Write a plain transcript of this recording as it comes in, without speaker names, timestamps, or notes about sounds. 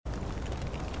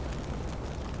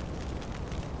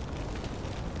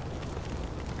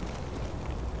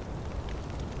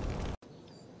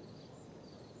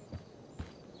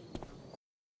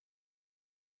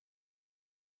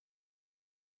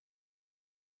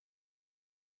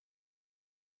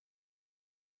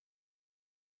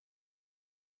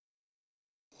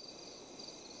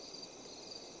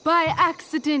By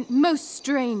accident most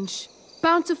strange,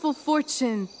 bountiful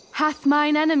fortune hath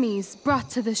mine enemies brought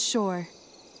to the shore.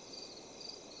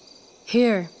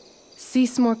 Here,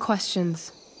 cease more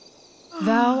questions.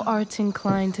 Thou art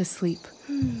inclined to sleep.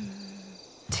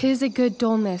 'Tis a good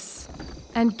dullness,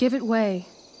 and give it way.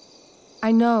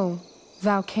 I know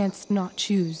thou canst not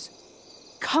choose.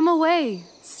 Come away,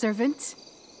 servant.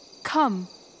 Come.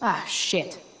 Ah,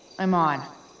 shit. I'm on.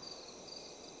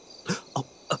 Oh,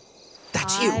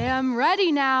 that's you. I am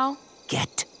ready now.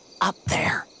 Get up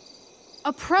there.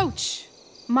 Approach,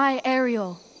 my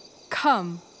Ariel.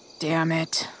 Come. Damn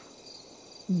it.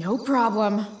 No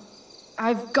problem.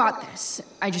 I've got this.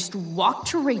 I just walk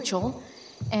to Rachel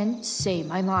and say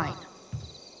my line.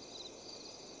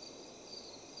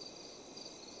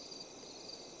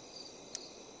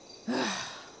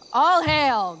 All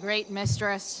hail, great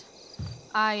mistress.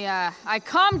 I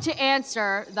come to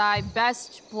answer thy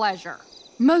best pleasure.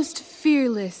 Most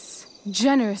fearless,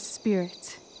 generous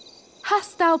spirit,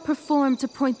 hast thou performed to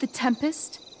point the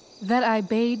tempest that I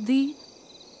bade thee?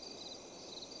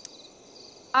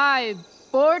 I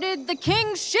boarded the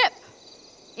king's ship.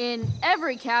 In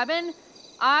every cabin,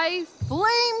 I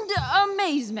flamed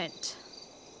amazement.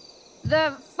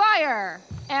 The fire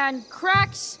and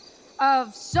cracks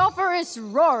of sulphurous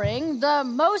roaring, the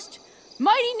most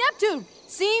mighty Neptune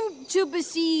seemed to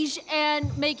besiege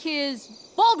and make his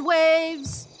bold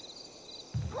waves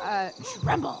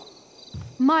tremble.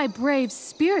 My brave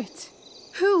spirit,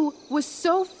 who was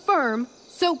so firm,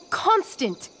 so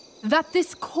constant, that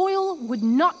this coil would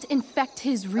not infect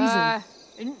his reason.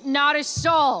 Not a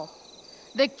soul.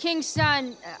 The king's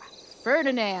son,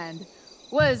 Ferdinand,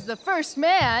 was the first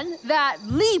man that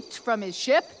leaped from his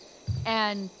ship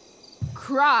and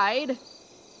cried,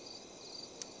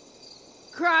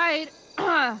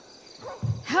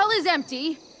 hell is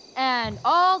empty and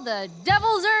all the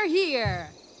devils are here.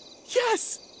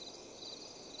 Yes!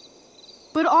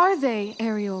 But are they,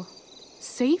 Ariel,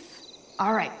 safe?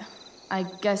 All right, I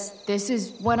guess this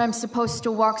is when I'm supposed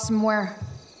to walk somewhere.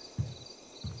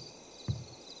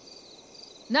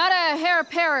 Not a hair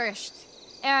perished,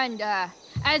 and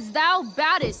as thou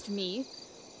badest me,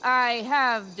 I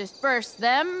have dispersed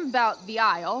them about the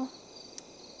isle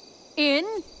in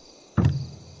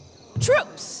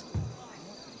troops.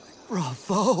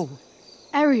 Bravo!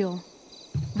 Ariel,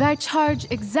 thy charge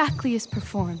exactly is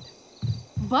performed.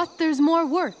 But there's more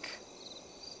work.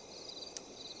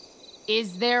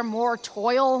 Is there more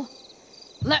toil?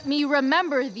 Let me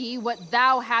remember thee what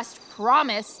thou hast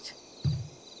promised.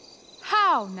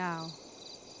 How now?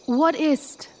 What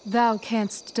is't thou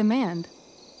canst demand?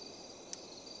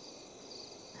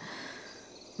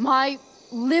 My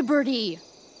liberty.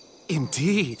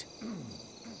 Indeed.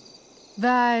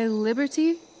 Thy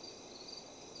liberty?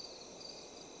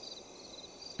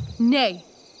 Nay,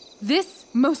 this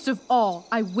most of all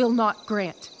I will not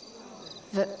grant.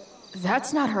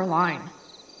 That's not her line,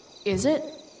 is it?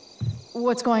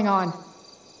 What's going on?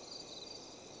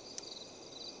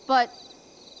 But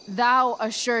thou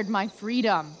assured my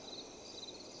freedom,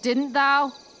 didn't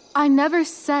thou? I never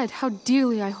said how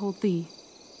dearly I hold thee.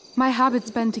 My habit's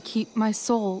been to keep my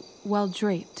soul well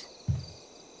draped.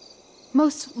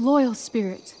 Most loyal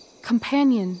spirit,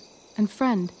 companion, and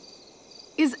friend,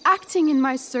 is acting in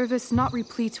my service not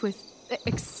replete with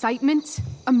excitement,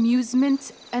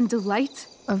 amusement, and delight?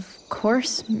 Of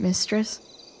course, mistress.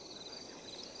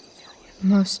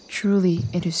 Most truly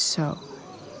it is so.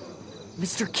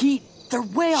 Mr. Keat, they're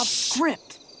way off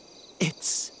script.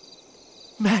 It's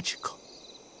magical.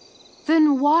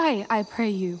 Then why, I pray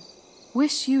you,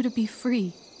 wish you to be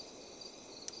free?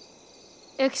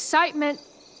 Excitement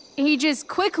ages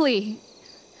quickly.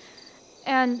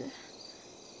 And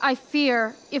I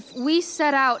fear if we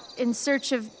set out in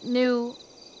search of new,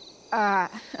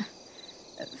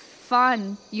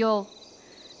 fun, you'll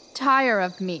tire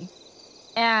of me.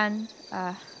 And,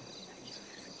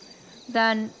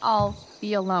 then I'll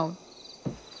be alone.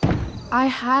 I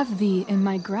have thee in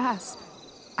my grasp.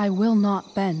 I will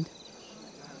not bend.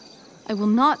 I will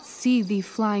not see thee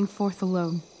flying forth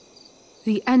alone.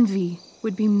 The envy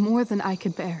would be more than I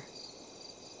could bear.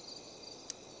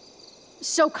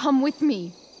 So come with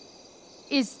me.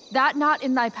 Is that not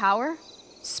in thy power?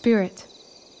 Spirit,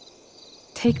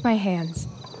 take my hands.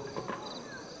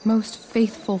 Most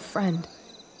faithful friend,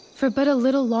 for but a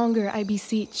little longer I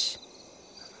beseech.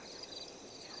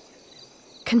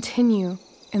 Continue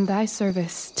in thy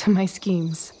service to my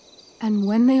schemes, and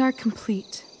when they are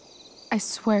complete, I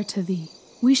swear to thee,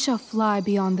 we shall fly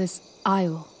beyond this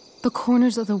isle. The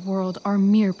corners of the world are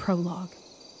mere prologue.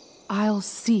 I'll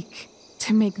seek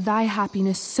to make thy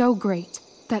happiness so great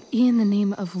that e'en the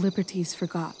name of liberty's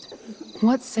forgot.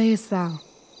 What sayest thou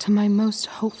to my most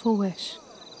hopeful wish?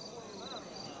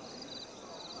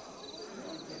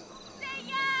 Say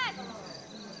yes!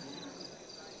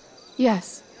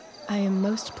 Yes, I am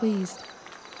most pleased.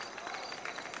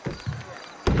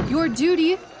 Your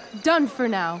duty done for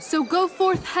now, so go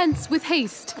forth hence with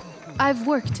haste. I've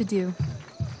work to do.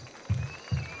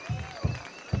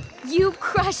 You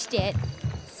crushed it.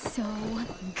 So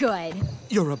good.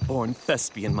 You're a born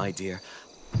thespian, my dear.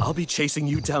 I'll be chasing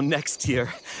you down next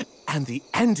year. And the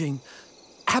ending,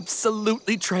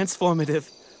 absolutely transformative.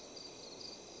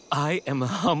 I am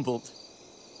humbled.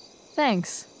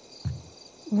 Thanks.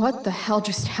 What the hell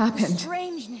just happened?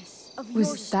 Strangeness of Was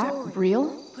your that story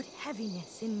real? Put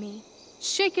heaviness in me.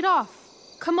 Shake it off.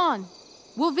 Come on.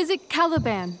 We'll visit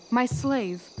Caliban, my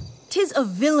slave. 'Tis a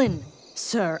villain,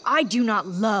 sir, I do not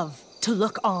love to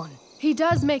look on. He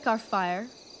does make our fire,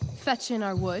 fetch in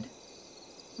our wood.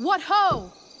 What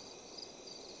ho!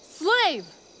 Slave!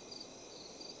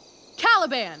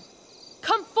 Caliban!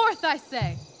 Come forth, I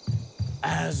say!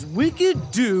 As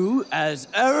wicked do as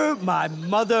e'er my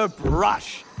mother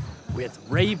brush, with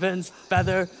raven's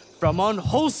feather from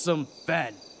unwholesome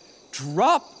fen,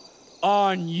 drop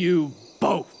on you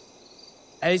both.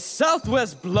 A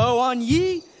southwest blow on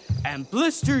ye, and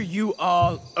blister you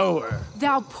all o'er.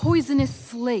 Thou poisonous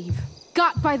slave,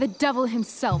 got by the devil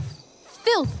himself,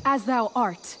 filth as thou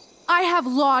art, I have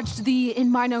lodged thee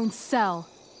in mine own cell,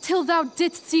 till thou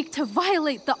didst seek to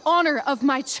violate the honor of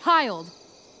my child.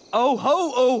 Oh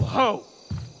ho, oh ho!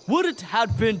 Would it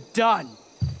had been done!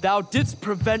 Thou didst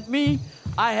prevent me,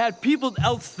 I had peopled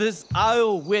else this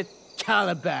isle with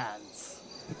Calibans.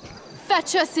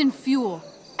 Fetch us in fuel,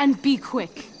 and be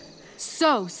quick.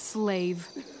 So, slave,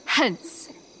 hence.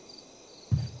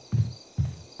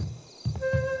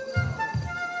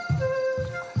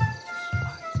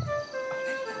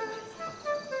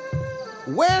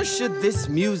 Where should this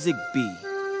music be?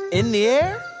 In the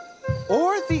air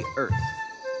or the earth?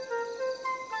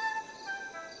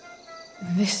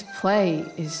 This play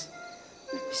is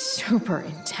super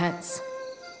intense.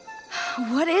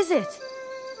 What is it?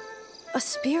 A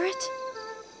spirit?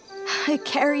 It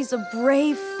carries a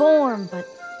brave form, but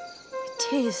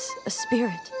 'tis a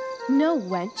spirit. No,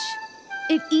 wench.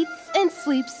 It eats and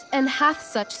sleeps and hath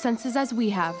such senses as we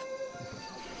have.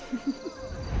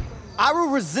 I will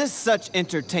resist such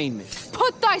entertainment.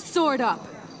 Put thy sword up,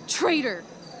 traitor!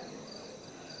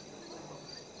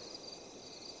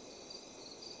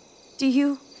 Do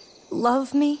you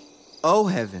love me? O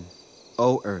heaven,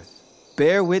 O earth,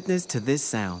 bear witness to this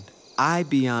sound. I,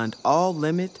 beyond all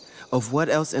limit of what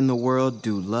else in the world,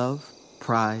 do love,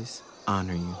 prize,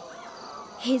 honor you.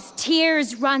 His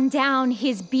tears run down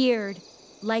his beard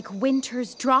like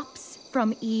winter's drops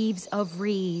from eaves of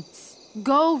reeds.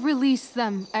 Go release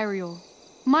them, Ariel.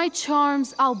 My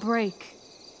charms I'll break.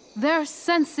 Their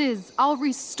senses I'll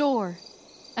restore,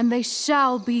 and they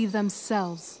shall be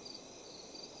themselves.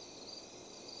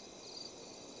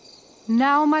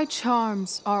 Now my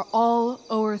charms are all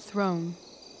o'erthrown,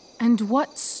 and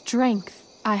what strength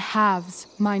I have's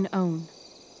mine own.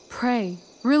 Pray,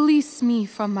 release me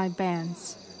from my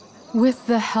bands, with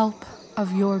the help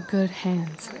of your good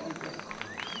hands.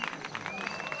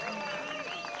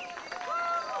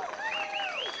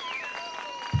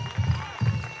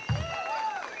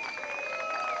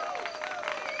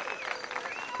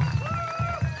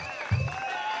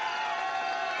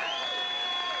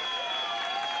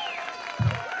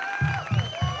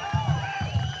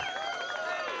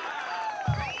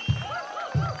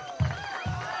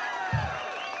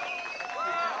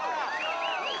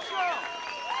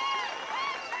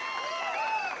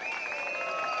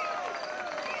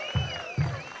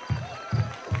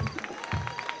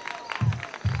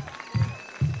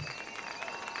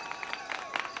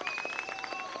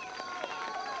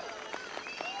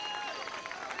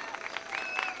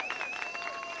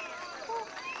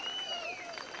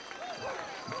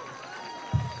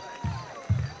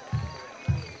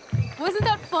 Wasn't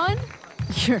that fun?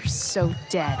 You're so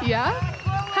dead. Yeah?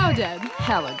 How dead?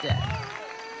 Hella dead.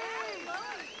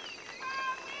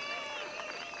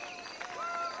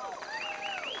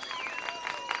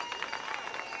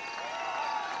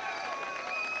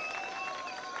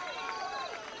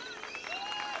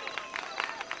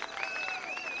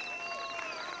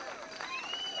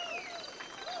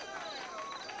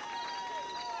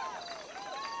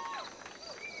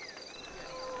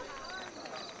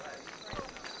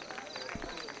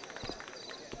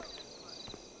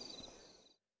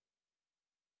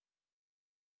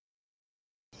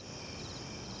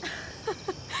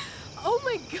 Oh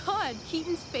my god,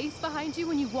 Keaton's face behind you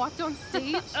when you walked on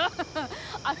stage?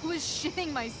 I was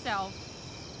shitting myself.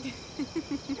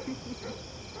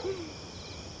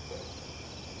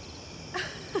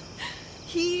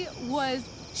 He was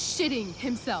shitting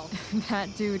himself.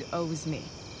 That dude owes me.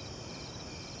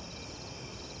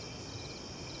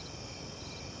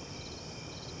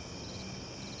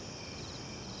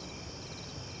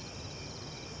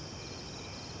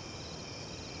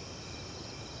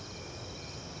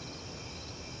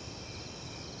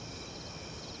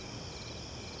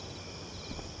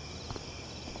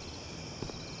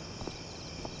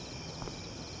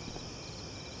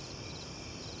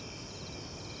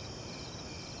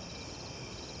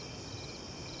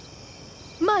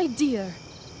 My dear,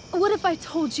 what if I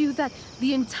told you that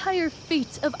the entire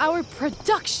fate of our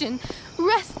production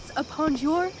rests upon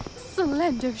your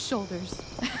slender shoulders?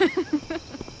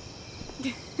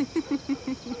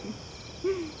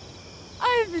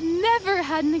 I've never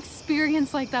had an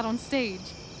experience like that on stage.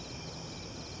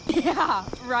 Yeah,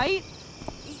 right?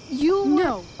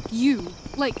 No, you.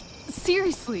 Like,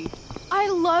 seriously. I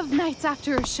love nights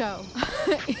after a show.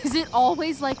 Is it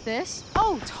always like this?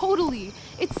 Oh, totally.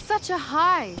 It's such a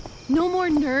high. No more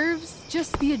nerves,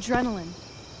 just the adrenaline.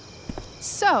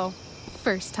 So,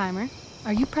 first timer,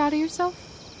 are you proud of yourself?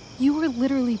 You were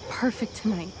literally perfect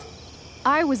tonight.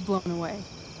 I was blown away.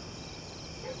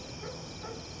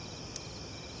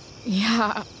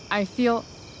 Yeah, I feel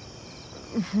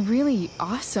really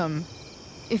awesome.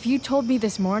 If you told me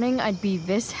this morning I'd be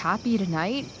this happy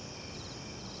tonight.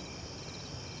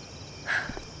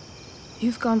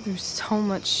 You've gone through so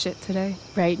much shit today.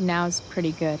 Right now's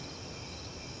pretty good.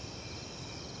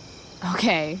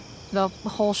 Okay, the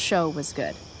whole show was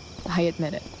good. I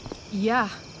admit it. Yeah.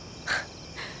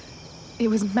 It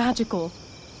was magical.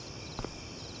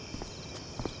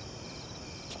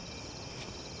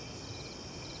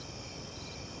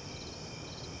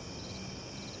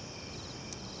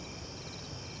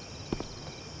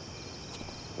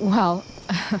 Well,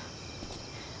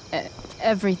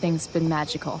 everything's been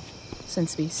magical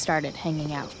since we started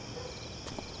hanging out.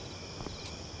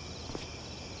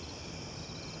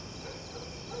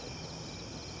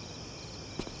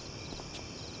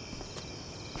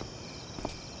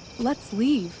 Let's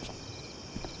leave.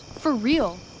 For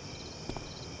real.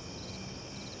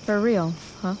 For real,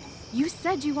 huh? You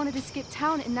said you wanted to skip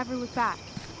town and never look back.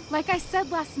 Like I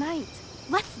said last night.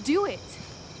 Let's do it.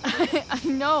 I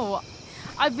know.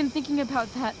 I've been thinking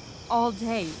about that all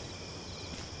day.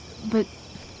 But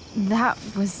that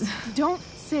was... Don't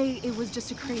say it was just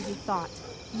a crazy thought.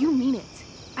 You mean it.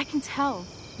 I can tell.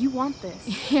 You want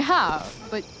this. Yeah,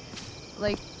 but,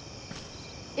 like,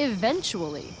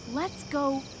 eventually. Let's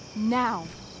go now.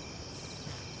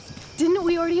 Didn't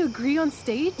we already agree on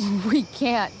stage? We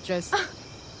can't just...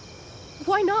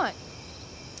 Why not?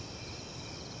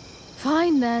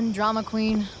 Fine then, drama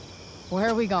queen. Where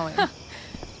are we going?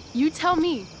 You tell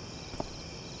me.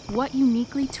 What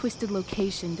uniquely twisted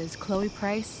location does Chloe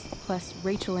Price plus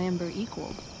Rachel Amber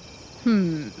equal?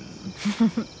 I'm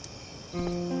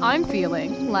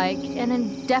feeling like an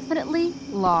indefinitely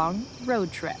long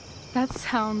road trip. That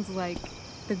sounds like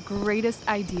the greatest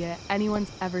idea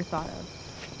anyone's ever thought of.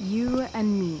 You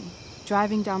and me,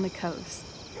 driving down the coast,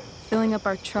 filling up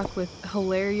our truck with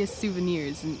hilarious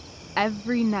souvenirs, and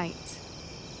every night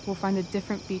we'll find a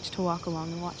different beach to walk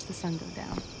along and watch the sun go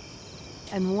down.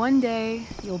 And one day,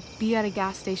 you'll be at a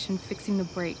gas station fixing the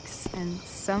brakes, and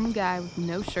some guy with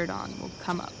no shirt on will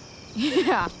come up.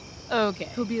 Yeah, okay.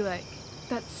 He'll be like,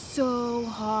 "That's so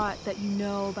hot that you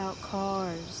know about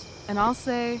cars." And I'll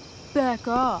say, "Back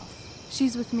off.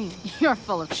 She's with me." You're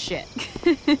full of shit.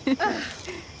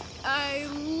 I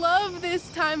love this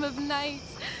time of night.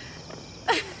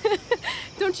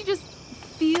 Don't you just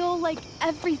feel like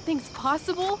everything's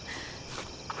possible?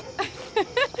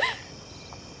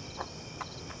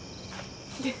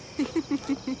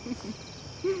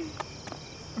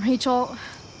 Rachel,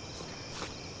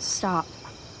 stop.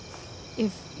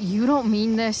 If you don't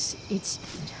mean this, it's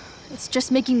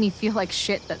just making me feel like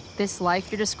shit that this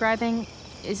life you're describing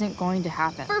isn't going to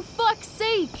happen. For fuck's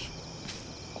sake!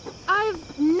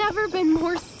 I've never been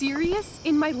more serious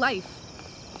in my life.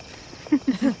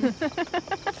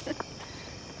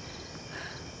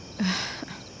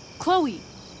 Chloe,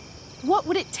 what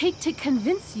would it take to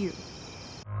convince you?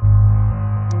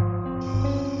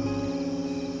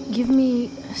 Give me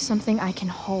something I can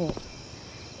hold.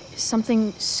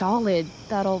 Something solid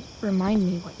that'll remind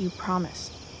me what you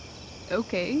promised.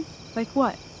 Okay, like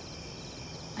what?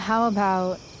 How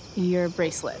about your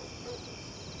bracelet?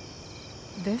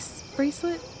 This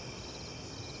bracelet?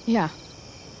 Yeah.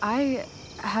 I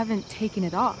haven't taken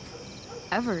it off.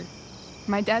 Ever.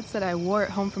 My dad said I wore it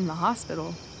home from the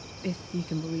hospital, if you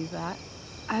can believe that.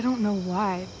 I don't know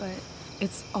why, but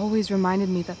It's always reminded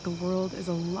me that the world is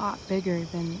a lot bigger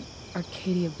than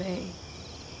Arcadia Bay.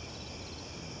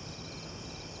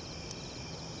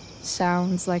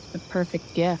 Sounds like the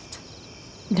perfect gift,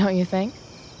 don't you think?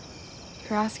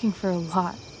 You're asking for a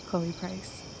lot, Chloe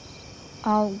Price.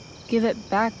 I'll give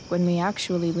it back when we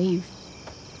actually leave.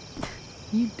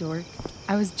 You dork.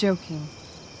 I was joking.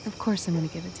 Of course I'm gonna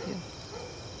give it to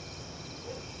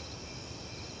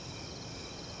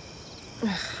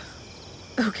you.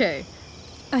 Okay.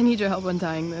 I need your help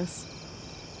untying this.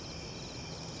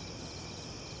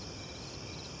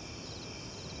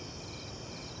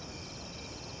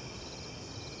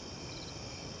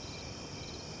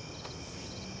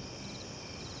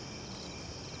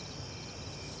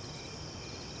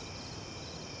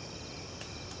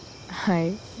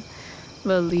 I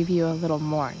will leave you a little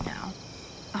more now.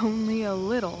 Only a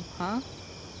little, huh?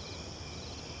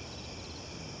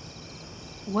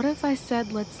 What if I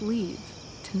said let's leave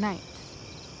tonight?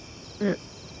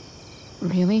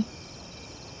 Really?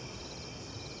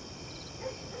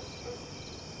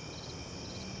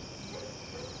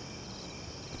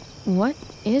 What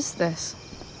is this?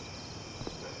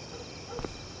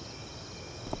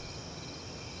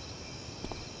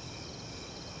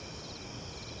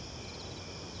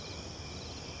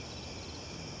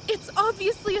 It's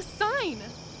obviously a sign!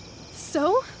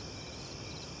 So?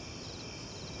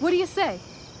 What do you say?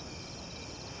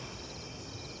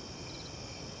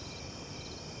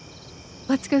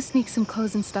 Let's go sneak some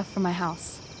clothes and stuff from my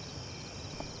house.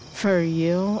 For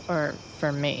you or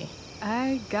for me?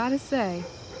 I gotta say,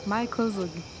 my clothes look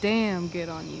damn good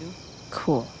on you.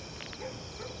 Cool.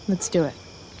 Let's do it.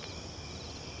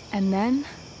 And then,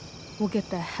 we'll get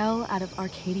the hell out of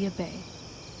Arcadia Bay.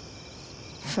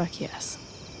 Fuck yes.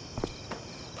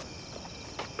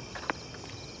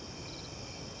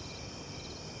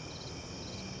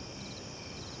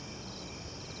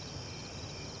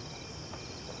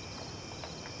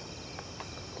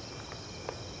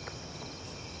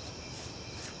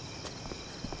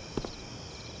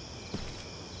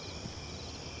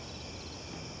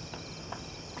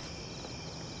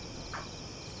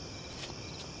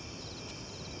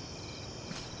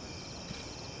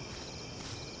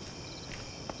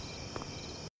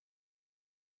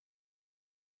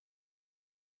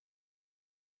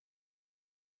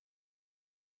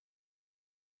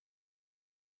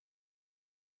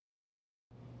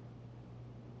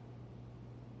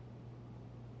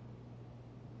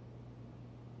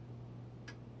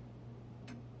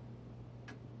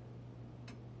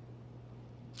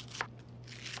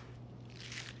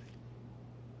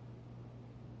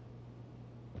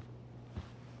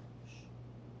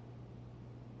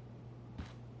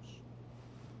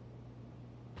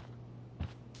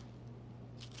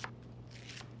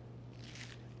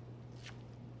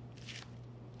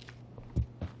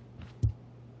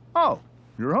 Oh,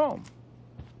 you're home.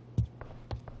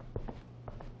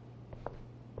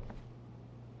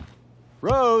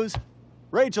 Rose,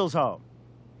 Rachel's home.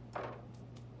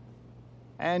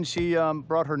 And she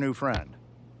brought her new friend.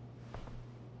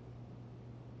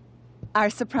 Our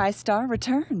surprise star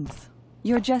returns.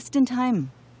 You're just in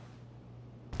time.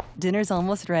 Dinner's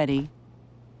almost ready.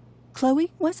 Chloe,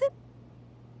 was it?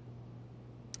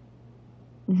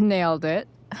 Nailed it.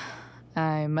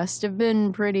 I must have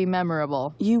been pretty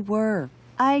memorable. You were.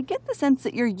 I get the sense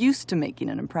that you're used to making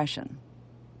an impression.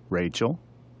 Rachel,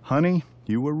 honey,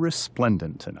 you were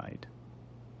resplendent tonight.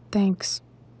 Thanks.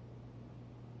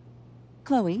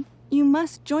 Chloe, you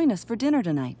must join us for dinner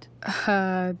tonight.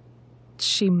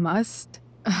 She must?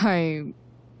 I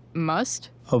must?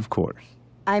 Of course.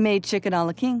 I made chicken a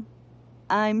la king.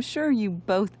 I'm sure you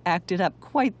both acted up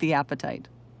quite the appetite.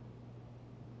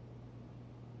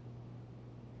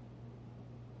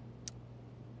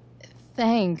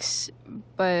 Thanks,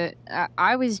 but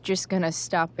I was just gonna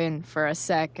stop in for a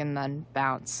sec and then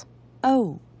bounce.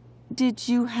 Oh, did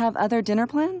you have other dinner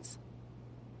plans?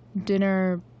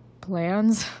 Dinner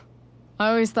plans? I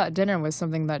always thought dinner was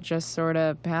something that just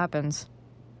sorta happens.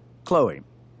 Chloe,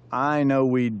 I know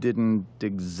we didn't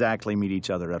exactly meet each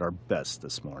other at our best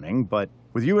this morning, but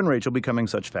with you and Rachel becoming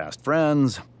such fast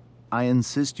friends, I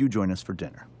insist you join us for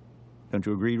dinner. Don't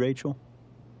you agree, Rachel?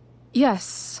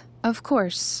 Yes, of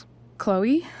course.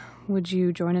 Chloe, would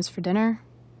you join us for dinner,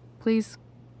 please?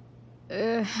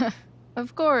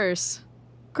 Of course.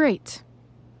 Great.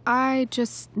 I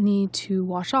just need to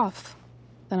wash off.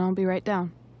 Then I'll be right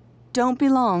down. Don't be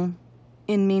long.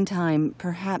 In meantime,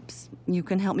 perhaps you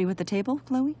can help me with the table,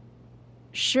 Chloe?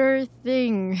 Sure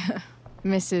thing,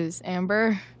 Mrs.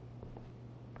 Amber.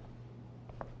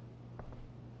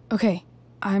 Okay,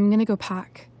 I'm gonna go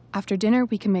pack. After dinner,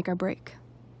 we can make our break.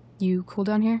 You cool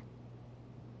down here?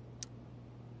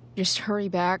 just hurry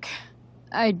back.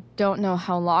 I don't know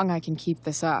how long I can keep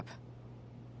this up.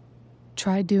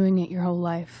 Try doing it your whole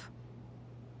life.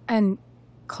 And,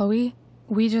 Chloe,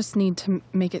 we just need to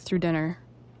make it through dinner.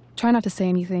 Try not to say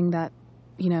anything that,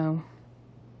 you know...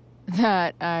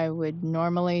 That I would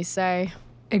normally say.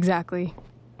 Exactly.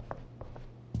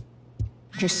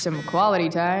 Just some quality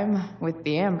time with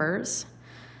the Ambers.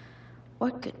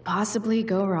 What could possibly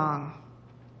go wrong?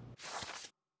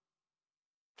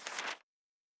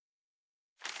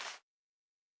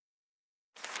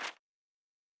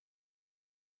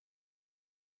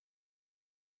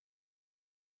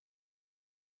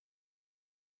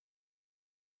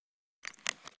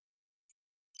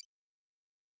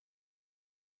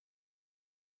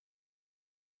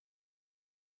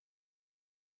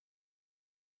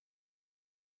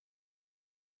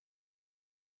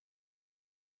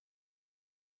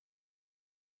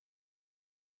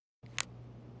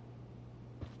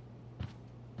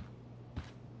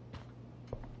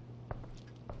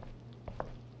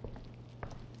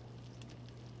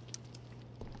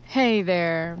 Hey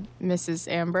there,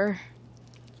 Mrs. Amber.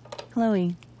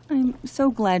 Chloe, I'm so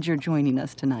glad you're joining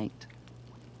us tonight.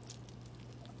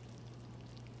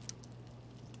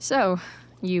 So,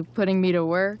 you putting me to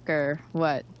work, or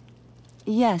what?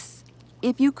 Yes.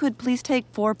 If you could please take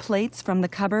 4 plates from the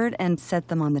cupboard and set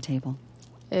them on the table.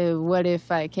 What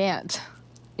if I can't?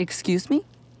 Excuse me?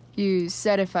 You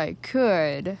said if I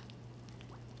could.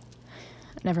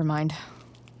 Never mind.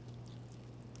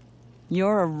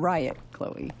 You're a riot,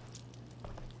 Chloe.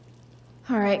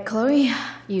 All right, Chloe.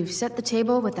 You've set the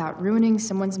table without ruining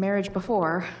someone's marriage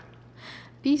before.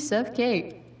 Piece of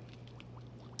cake.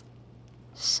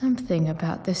 Something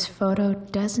about this photo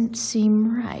doesn't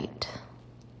seem right.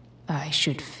 I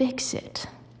should fix it.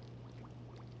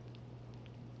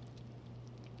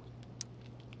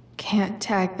 Can't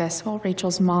tag this while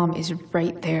Rachel's mom is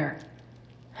right there.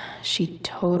 She'd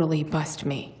totally bust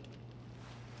me.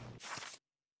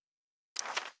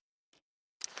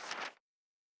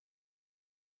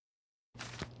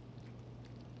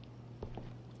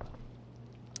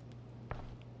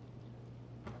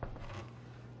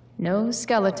 No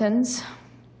skeletons.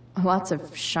 Lots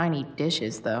of shiny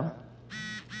dishes, though.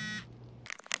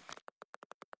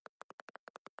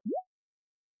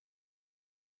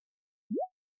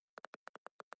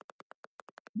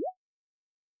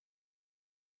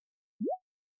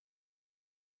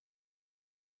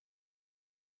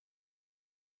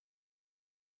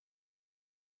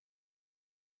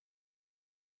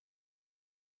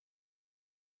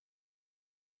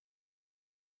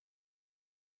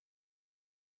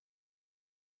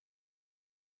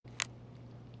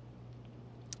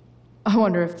 I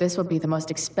wonder if this will be the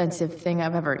most expensive thing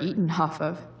I've ever eaten off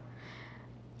of.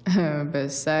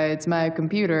 Besides my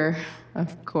computer,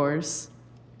 of course.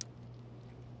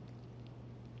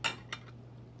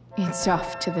 It's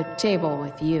off to the table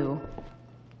with you.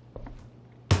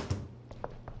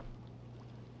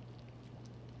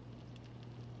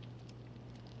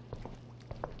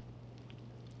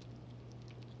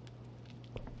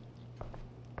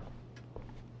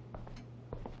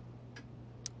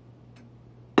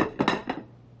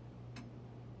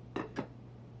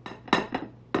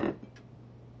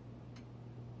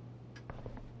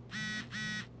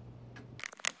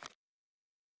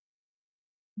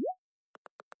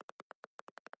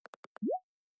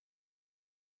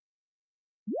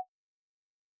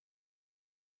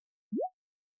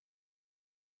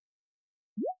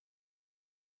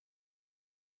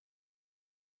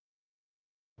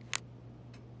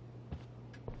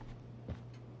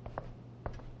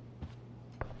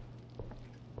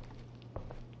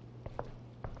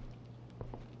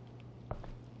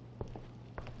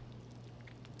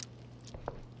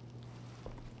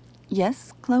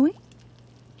 Yes, Chloe?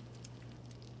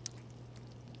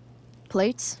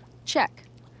 Plates? Check.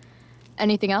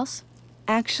 Anything else?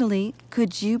 Actually,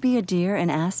 could you be a dear and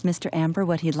ask Mr. Amber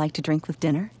what he'd like to drink with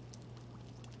dinner?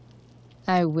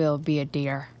 I will be a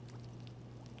dear.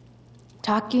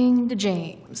 Talking to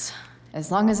James.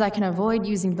 As long as I can avoid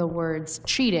using the words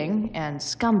cheating and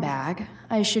scumbag,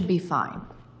 I should be fine.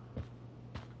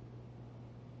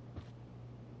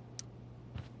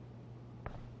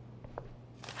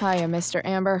 Hiya, Mr.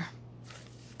 Amber.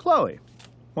 Chloe,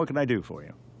 what can I do for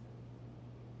you?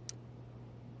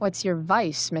 What's your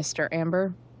vice, Mr.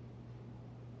 Amber?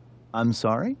 I'm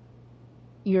sorry?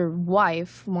 Your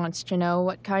wife wants to know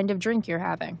what kind of drink you're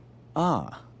having.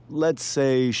 Ah, let's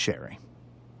say sherry.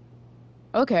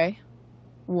 Okay.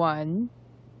 1,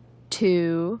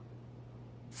 2,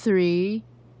 3.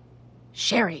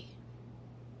 Sherry.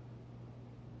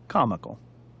 Comical.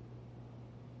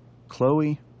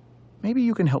 Chloe, Maybe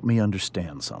you can help me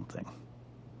understand something.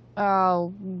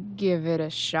 I'll give it a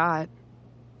shot.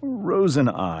 Rose and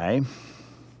I,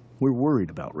 we're worried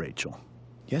about Rachel.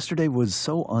 Yesterday was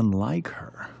so unlike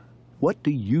her. What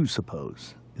do you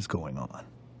suppose is going on?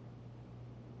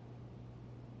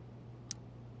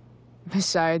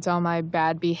 Besides all my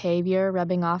bad behavior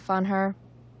rubbing off on her,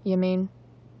 you mean?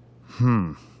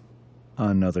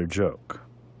 Another joke.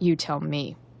 You tell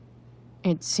me.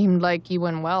 It seemed like you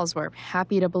and Wells were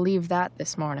happy to believe that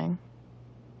this morning.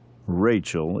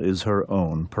 Rachel is her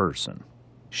own person.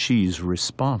 She's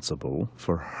responsible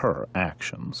for her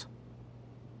actions.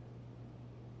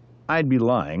 I'd be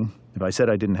lying if I said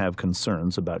I didn't have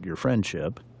concerns about your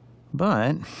friendship,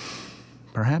 but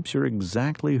perhaps you're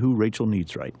exactly who Rachel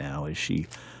needs right now as she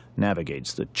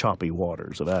navigates the choppy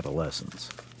waters of adolescence.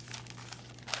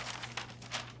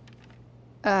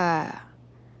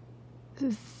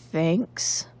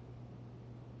 Thanks.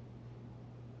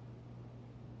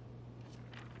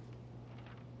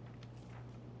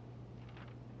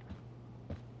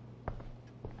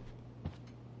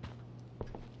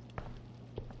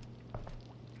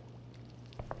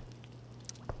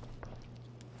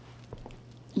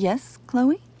 Yes,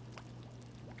 Chloe?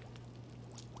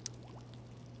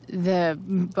 The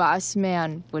boss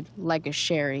man would like a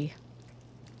sherry.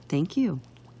 Thank you.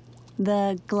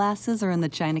 The glasses are in the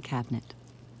china cabinet.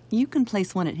 You can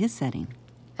place one at his setting.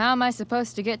 How am I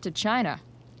supposed to get to China?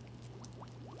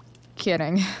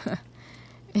 Kidding.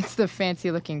 It's the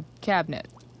fancy-looking cabinet,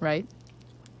 right?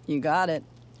 You got it.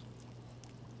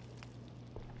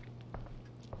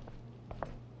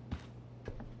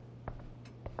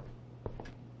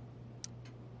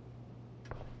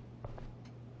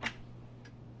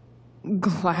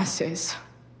 Glasses.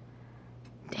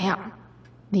 Damn.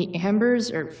 The ambers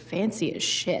are fancy as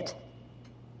shit.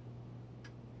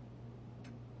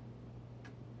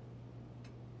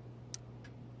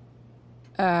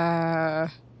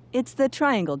 It's the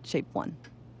triangle-shaped one.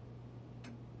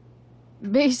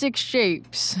 Basic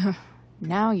shapes.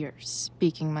 Now you're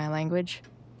speaking my language.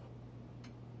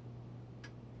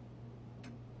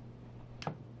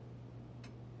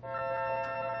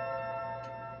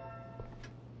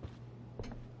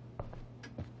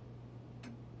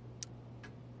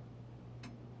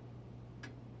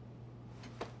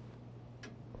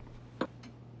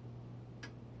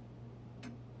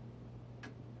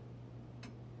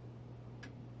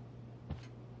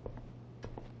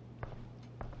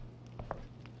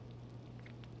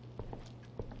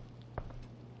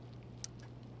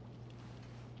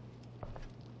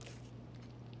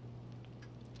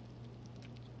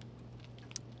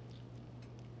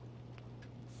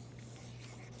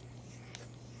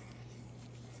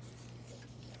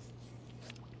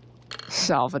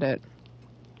 Solved it.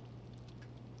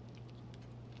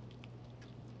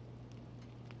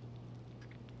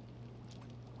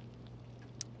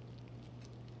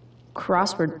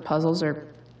 Crossword puzzles are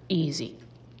easy.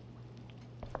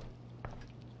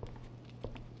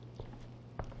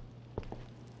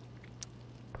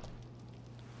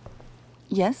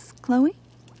 Yes, Chloe?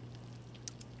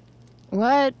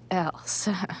 What else?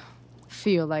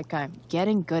 Feel like I'm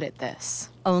getting good at this.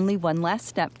 Only one last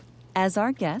step. As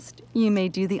our guest, you may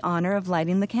do the honor of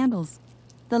lighting the candles.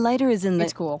 The lighter is in the...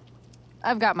 It's cool.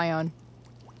 I've got my own.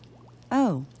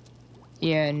 Oh.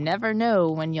 You never know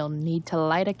when you'll need to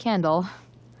light a candle,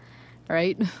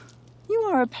 right? You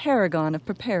are a paragon of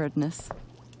preparedness.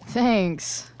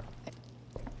 Thanks.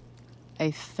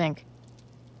 I think.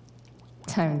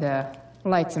 Time to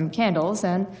light some candles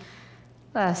and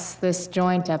bless this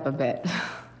joint up a bit.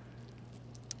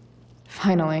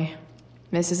 Finally,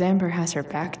 Mrs. Amber has her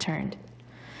back turned.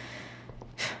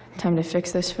 Time to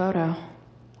fix this photo.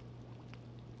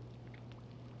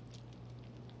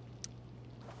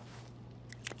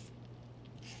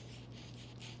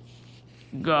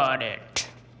 Got it.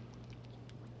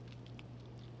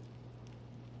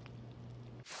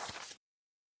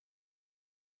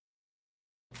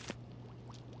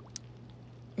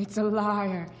 It's a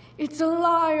liar. It's a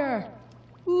liar.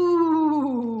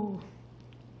 Ooh.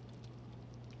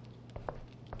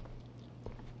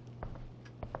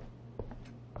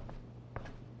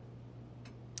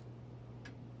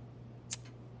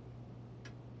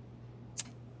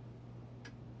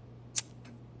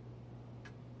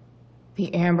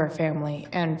 The Amber family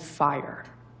and fire.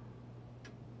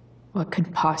 What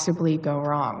could possibly go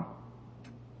wrong?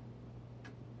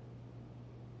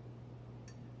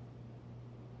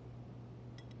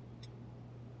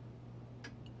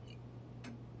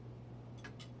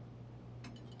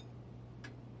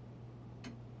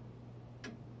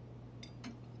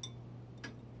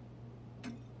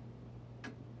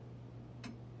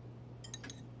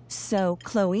 So,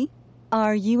 Chloe,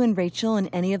 are you and Rachel in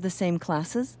any of the same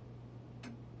classes?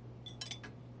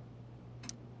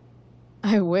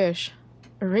 I wish.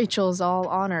 Rachel's all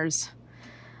honors.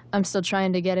 I'm still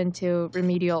trying to get into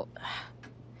remedial...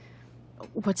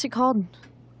 What's it called?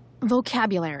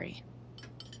 Vocabulary.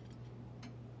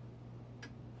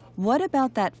 What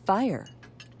about that fire?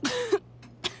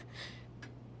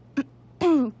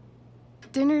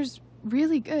 Dinner's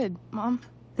really good, Mom.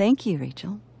 Thank you,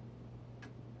 Rachel.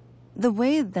 The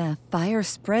way the fire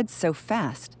spreads so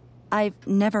fast, I've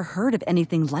never heard of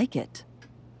anything like it.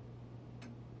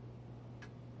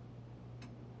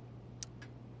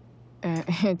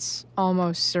 It's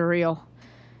almost surreal.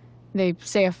 They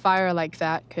say a fire like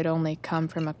that could only come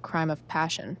from a crime of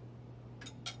passion.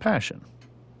 Passion?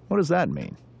 What does that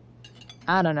mean?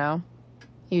 I don't know.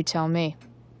 You tell me.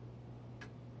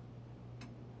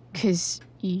 'Cause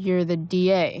you're the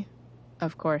DA,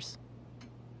 of course.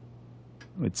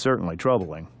 It's certainly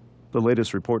troubling. The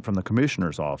latest report from the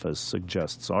Commissioner's office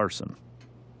suggests arson.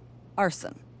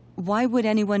 Arson. Why would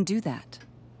anyone do that?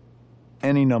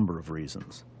 Any number of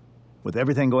reasons. With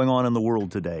everything going on in the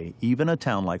world today, even a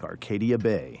town like Arcadia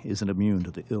Bay isn't immune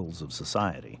to the ills of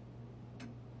society.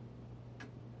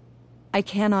 I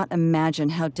cannot imagine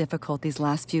how difficult these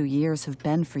last few years have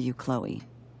been for you, Chloe.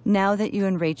 Now that you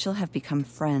and Rachel have become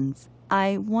friends,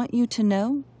 I want you to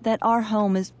know that our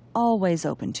home is always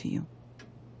open to you.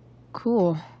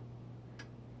 Cool.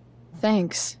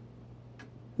 Thanks.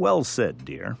 Well said,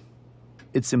 dear.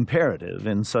 It's imperative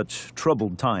in such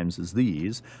troubled times as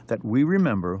these that we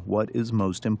remember what is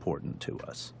most important to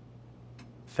us.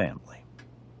 Family.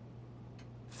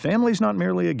 Family's not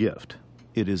merely a gift.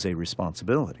 It is a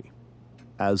responsibility.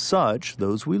 As such,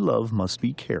 those we love must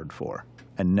be cared for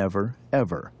and never,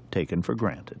 ever taken for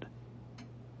granted.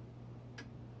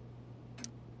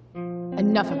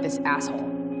 Enough of this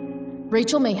asshole.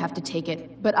 Rachel may have to take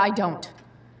it, but I don't.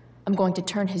 I'm going to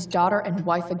turn his daughter and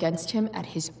wife against him at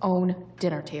his own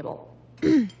dinner table.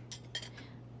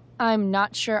 I'm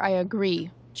not sure I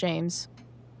agree, James.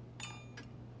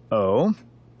 Oh?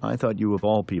 I thought you of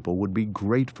all people would be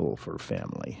grateful for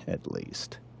family, at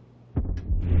least.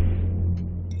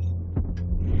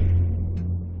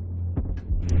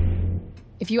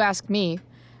 If you ask me,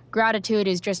 gratitude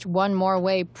is just one more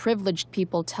way privileged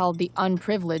people tell the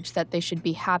unprivileged that they should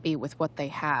be happy with what they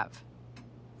have.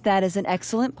 That is an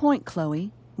excellent point,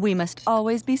 Chloe. We must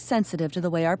always be sensitive to the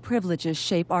way our privileges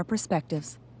shape our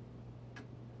perspectives.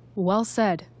 Well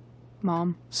said,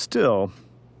 Mom. Still,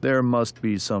 there must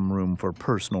be some room for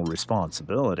personal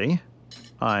responsibility.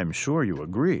 I'm sure you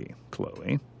agree,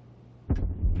 Chloe.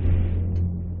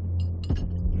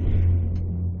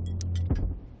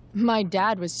 My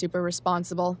dad was super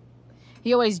responsible.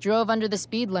 He always drove under the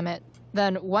speed limit.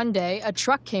 Then one day, a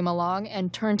truck came along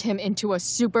and turned him into a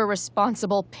super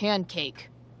responsible pancake.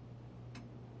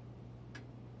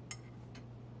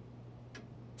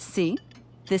 See?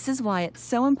 This is why it's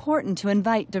so important to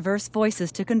invite diverse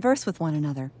voices to converse with one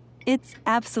another. It's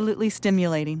absolutely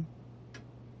stimulating.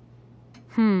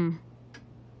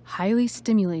 Highly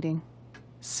stimulating.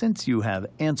 Since you have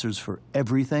answers for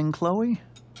everything, Chloe,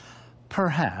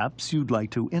 perhaps you'd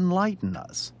like to enlighten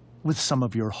us with some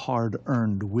of your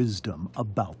hard-earned wisdom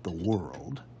about the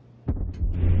world.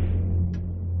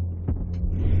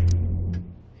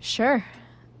 Sure.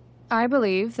 I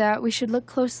believe that we should look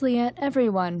closely at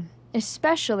everyone,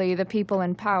 especially the people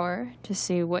in power, to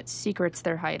see what secrets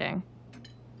they're hiding.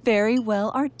 Very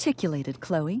well articulated,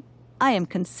 Chloe. I am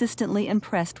consistently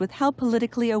impressed with how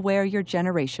politically aware your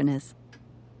generation is.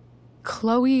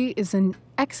 Chloe is an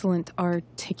excellent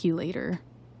articulator.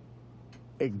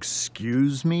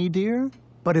 Excuse me, dear?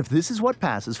 But if this is what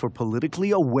passes for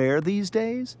politically aware these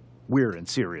days, we're in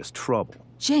serious trouble.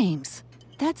 James,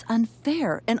 that's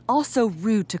unfair and also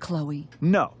rude to Chloe.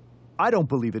 No, I don't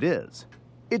believe it is.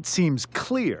 It seems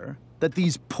clear that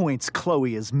these points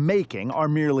Chloe is making are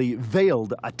merely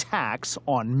veiled attacks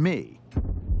on me.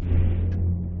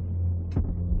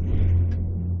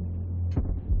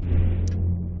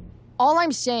 All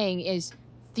I'm saying is,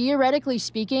 theoretically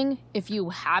speaking, if you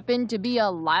happen to be a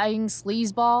lying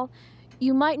sleazeball,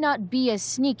 you might not be as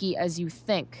sneaky as you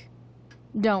think.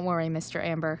 Don't worry, Mr.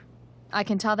 Amber. I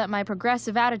can tell that my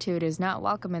progressive attitude is not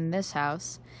welcome in this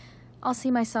house. I'll see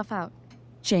myself out.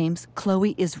 James,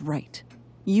 Chloe is right.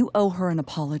 You owe her an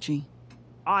apology.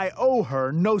 I owe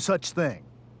her no such thing.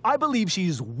 I believe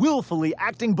she's willfully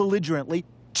acting belligerently,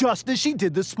 just as she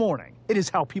did this morning. It is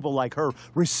how people like her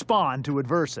respond to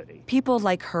adversity. People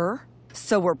like her?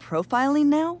 So we're profiling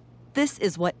now? This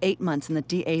is what 8 months in the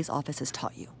DA's office has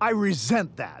taught you. I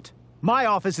resent that. My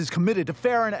office is committed to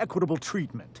fair and equitable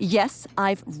treatment. Yes,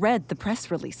 I've read the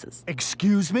press releases.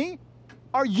 Excuse me?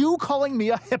 Are you calling me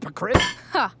a hypocrite?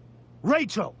 Ha!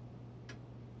 Rachel!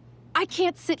 I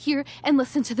can't sit here and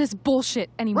listen to this bullshit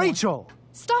anymore. Rachel!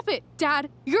 Stop it, Dad.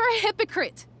 You're a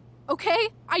hypocrite. Okay?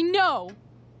 I know.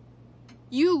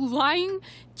 You lying,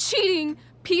 cheating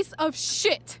piece of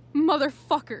shit,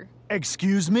 motherfucker.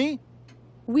 Excuse me?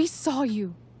 We saw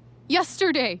you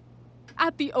yesterday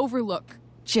at the Overlook.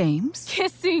 James?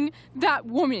 Kissing that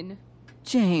woman.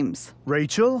 James.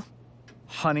 Rachel?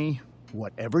 Honey,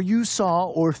 whatever you saw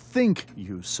or think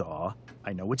you saw,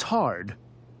 I know it's hard,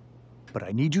 but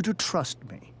I need you to trust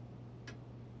me.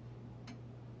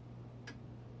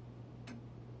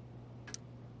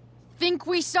 Think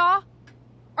we saw?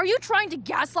 Are you trying to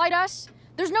gaslight us?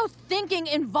 There's no thinking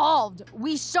involved.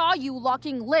 We saw you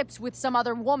locking lips with some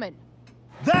other woman.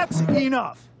 That's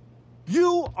enough!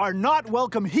 You are not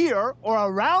welcome here or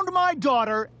around my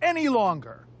daughter any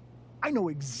longer. I know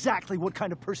exactly what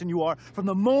kind of person you are from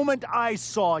the moment I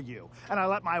saw you, and I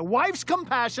let my wife's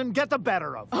compassion get the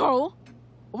better of me. Oh?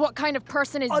 What kind of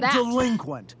person is A that?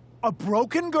 delinquent. A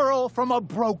broken girl from a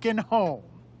broken home.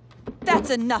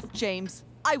 That's enough, James.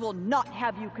 I will not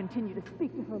have you continue to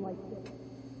speak to her like this.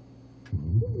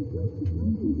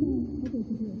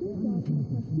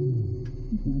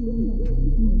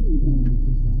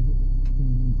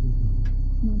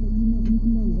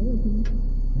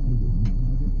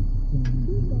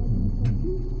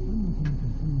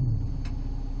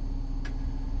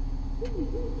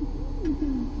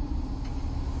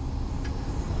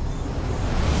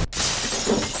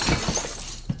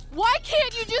 Why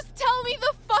can't you just tell me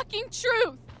the fucking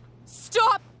truth?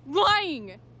 Stop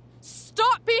lying.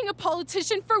 Stop being a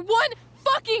politician for 1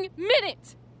 fucking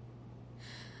minute.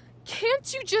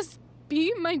 Can't you just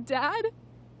be my dad?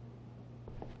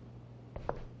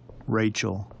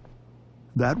 Rachel,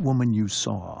 that woman you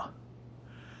saw,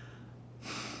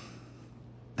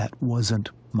 that wasn't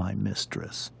my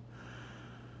mistress.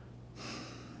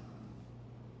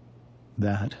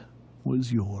 That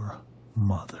was your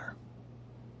mother.